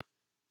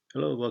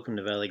Hello, welcome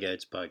to Valley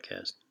Guides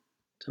podcast.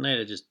 Tonight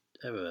I just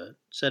have a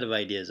set of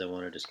ideas I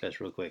want to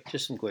discuss real quick.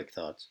 Just some quick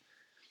thoughts.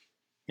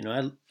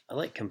 I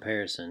like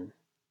comparison.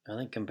 I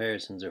think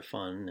comparisons are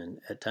fun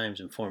and at times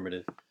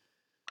informative.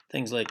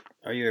 Things like,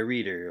 are you a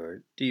reader,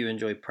 or do you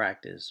enjoy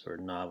practice or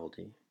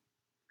novelty?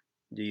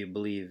 Do you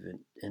believe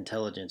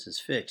intelligence is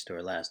fixed or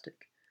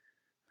elastic?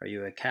 Are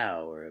you a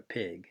cow or a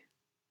pig?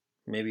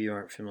 Maybe you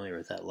aren't familiar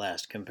with that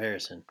last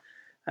comparison.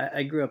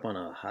 I grew up on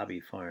a hobby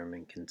farm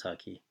in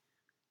Kentucky,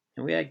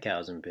 and we had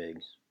cows and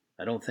pigs.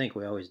 I don't think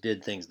we always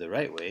did things the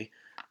right way,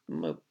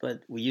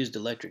 but we used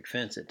electric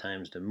fence at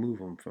times to move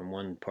them from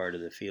one part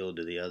of the field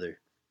to the other.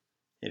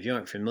 If you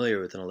aren't familiar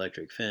with an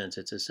electric fence,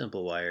 it's a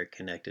simple wire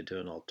connected to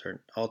an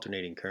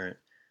alternating current.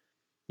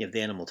 If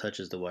the animal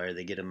touches the wire,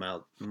 they get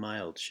a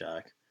mild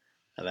shock.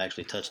 I've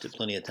actually touched it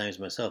plenty of times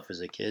myself as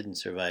a kid and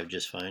survived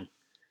just fine,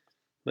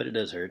 but it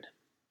does hurt.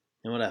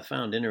 And what I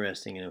found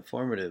interesting and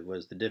informative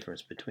was the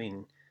difference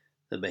between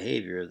the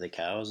behavior of the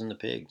cows and the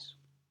pigs.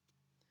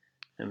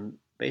 And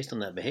based on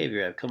that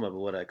behavior, I've come up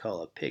with what I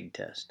call a pig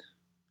test.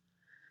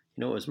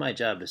 It was my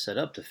job to set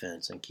up the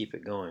fence and keep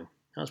it going.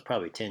 I was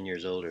probably 10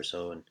 years old or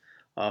so, and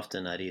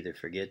often I'd either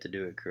forget to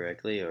do it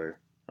correctly or,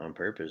 on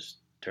purpose,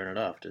 turn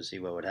it off to see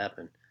what would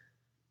happen.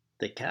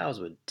 The cows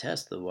would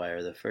test the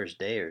wire the first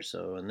day or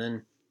so, and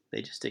then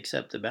they just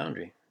accept the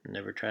boundary and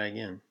never try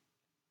again.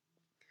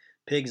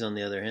 Pigs, on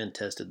the other hand,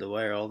 tested the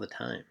wire all the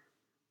time.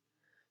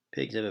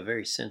 Pigs have a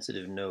very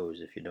sensitive nose,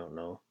 if you don't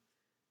know,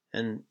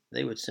 and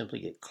they would simply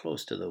get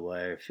close to the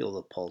wire, feel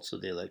the pulse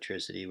of the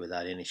electricity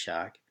without any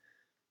shock,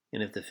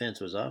 and if the fence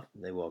was off,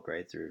 they walked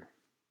right through.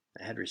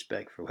 I had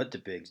respect for what the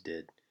pigs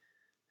did,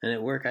 and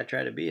at work I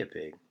try to be a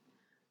pig.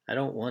 I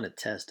don't want to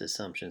test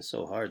assumptions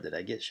so hard that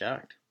I get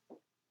shocked.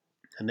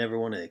 I never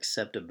want to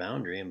accept a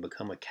boundary and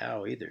become a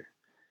cow either.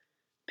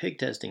 Pig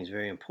testing is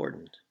very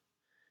important.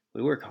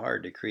 We work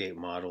hard to create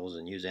models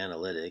and use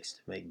analytics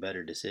to make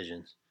better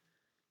decisions.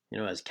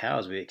 As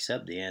cows, we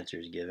accept the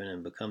answers given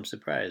and become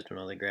surprised when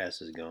all the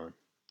grass is gone.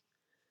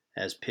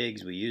 As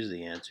pigs, we use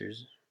the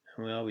answers,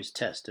 and we always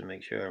test to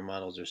make sure our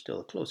models are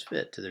still a close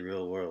fit to the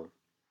real world.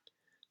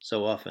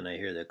 So often I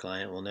hear the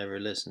client will never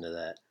listen to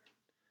that,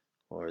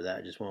 or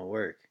that just won't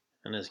work.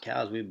 And as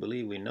cows, we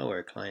believe we know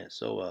our clients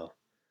so well.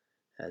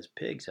 As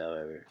pigs,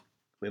 however,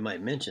 we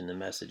might mention the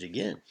message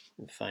again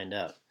and find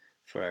out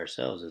for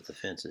ourselves if the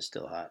fence is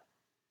still hot.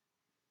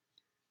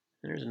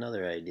 And there's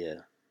another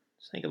idea.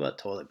 Just think about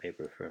toilet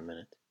paper for a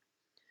minute.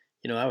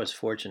 I was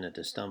fortunate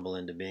to stumble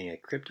into being a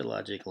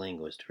cryptologic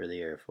linguist for the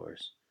Air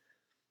Force.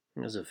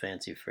 It was a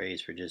fancy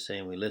phrase for just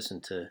saying we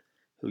listened to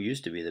who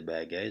used to be the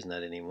bad guys,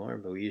 not anymore,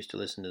 but we used to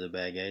listen to the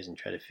bad guys and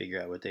try to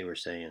figure out what they were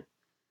saying.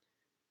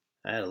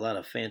 I had a lot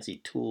of fancy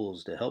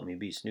tools to help me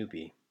be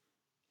Snoopy,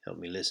 help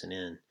me listen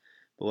in,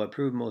 but what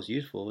proved most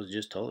useful was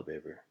just toilet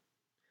paper.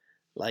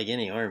 Like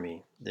any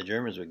army, the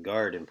Germans would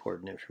guard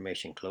important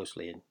information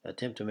closely and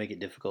attempt to make it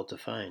difficult to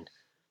find.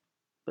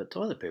 But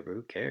toilet paper,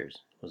 who cares,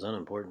 was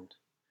unimportant.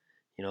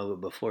 But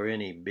before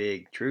any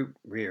big troop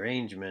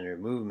rearrangement or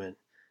movement,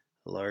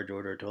 a large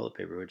order of toilet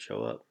paper would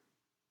show up.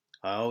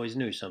 I always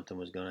knew something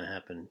was going to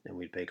happen and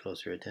we'd pay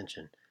closer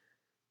attention.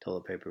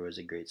 Toilet paper was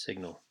a great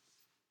signal.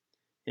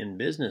 In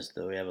business,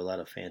 though, we have a lot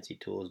of fancy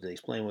tools to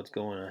explain what's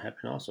going to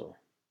happen also.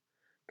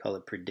 Call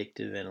it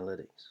predictive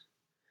analytics.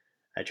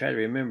 I try to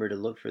remember to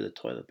look for the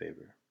toilet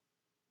paper.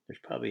 There's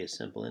probably a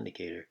simple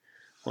indicator.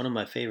 One of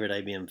my favorite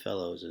IBM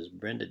fellows is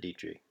Brenda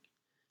Dietrich.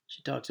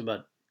 She talks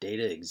about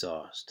data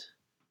exhaust.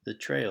 The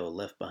trail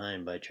left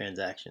behind by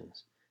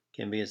transactions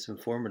can be as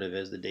informative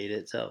as the data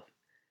itself.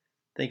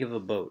 Think of a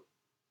boat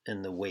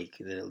and the wake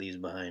that it leaves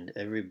behind.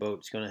 Every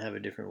boat's going to have a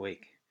different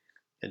wake,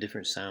 a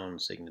different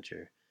sound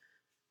signature.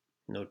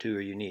 No two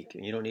are unique.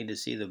 You don't need to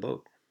see the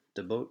boat.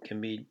 The boat can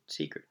be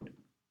secret,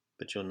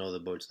 but you'll know the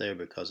boat's there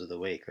because of the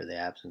wake or the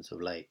absence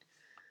of light.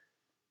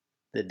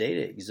 The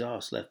data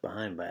exhaust left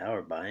behind by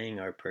our buying,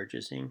 our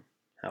purchasing,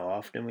 how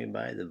often we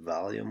buy, the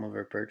volume of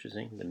our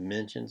purchasing, the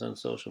mentions on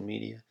social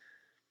media,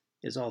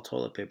 is all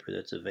toilet paper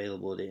that's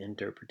available to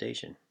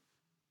interpretation.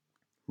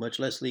 Much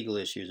less legal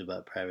issues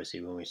about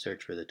privacy when we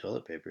search for the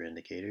toilet paper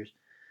indicators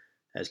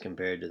as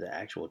compared to the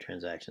actual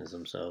transactions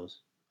themselves.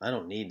 I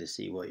don't need to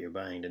see what you're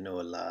buying to know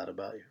a lot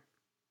about you.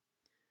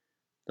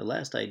 The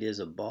last idea is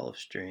a ball of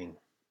string.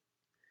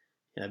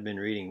 I've been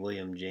reading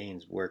William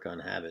James' work on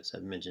habits.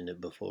 I've mentioned it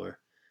before,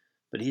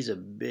 but he is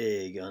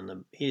big on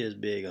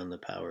the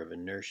power of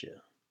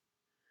inertia.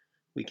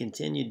 We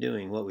continue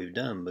doing what we've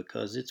done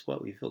because it's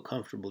what we feel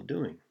comfortable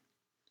doing.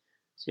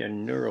 See, our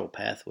neural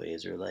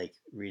pathways are like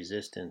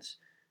resistance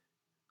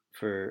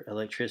for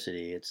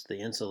electricity. It's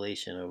the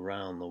insulation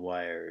around the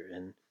wire,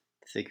 and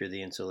the thicker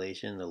the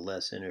insulation, the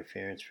less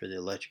interference for the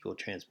electrical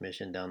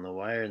transmission down the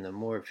wire, and the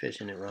more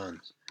efficient it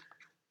runs.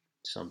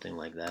 Something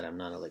like that. I'm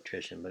not an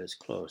electrician, but it's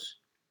close.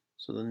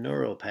 So the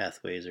neural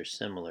pathways are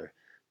similar.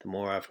 The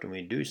more often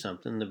we do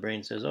something, the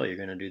brain says, oh, you're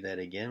going to do that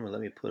again? Well,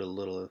 let me put a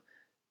little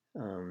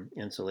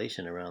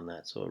insulation around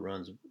that so it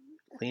runs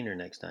cleaner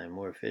next time,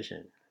 more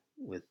efficient,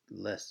 with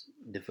less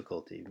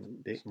difficulty,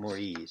 more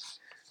ease.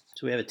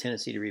 So we have a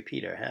tendency to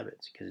repeat our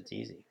habits because it's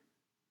easy.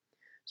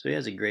 So he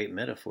has a great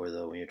metaphor,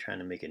 though, when you're trying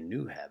to make a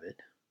new habit,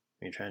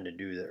 when you're trying to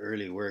do the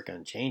early work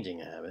on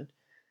changing a habit,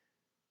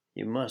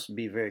 you must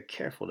be very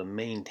careful to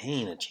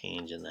maintain a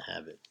change in the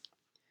habit.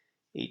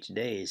 Each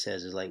day, he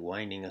says, is like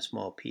winding a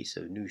small piece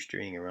of new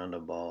string around a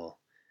ball.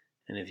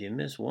 And if you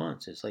miss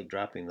once, it's like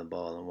dropping the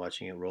ball and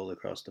watching it roll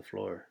across the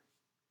floor.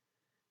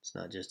 It's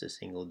not just a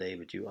single day,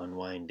 but you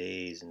unwind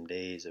days and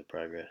days of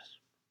progress.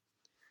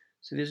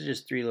 So these are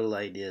just three little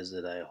ideas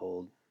that I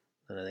hold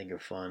that I think are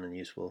fun and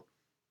useful.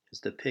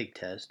 It's the pig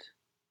test.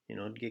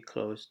 Get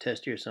close,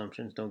 test your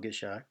assumptions, don't get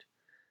shocked.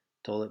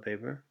 Toilet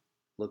paper,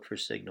 look for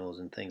signals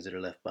and things that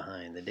are left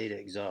behind. The data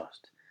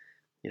exhaust.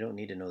 You don't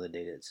need to know the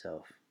data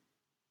itself.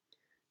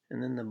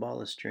 And then the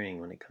ball of string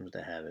when it comes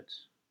to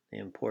habits. The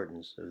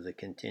importance of the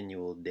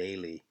continual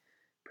daily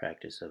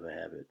practice of a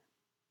habit.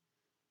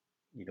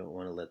 You don't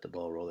want to let the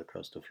ball roll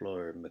across the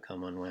floor and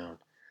become unwound.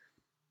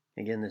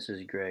 Again, this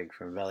is Greg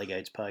from Valley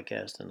Guides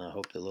Podcast, and I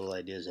hope the little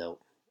ideas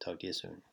help. Talk to you soon.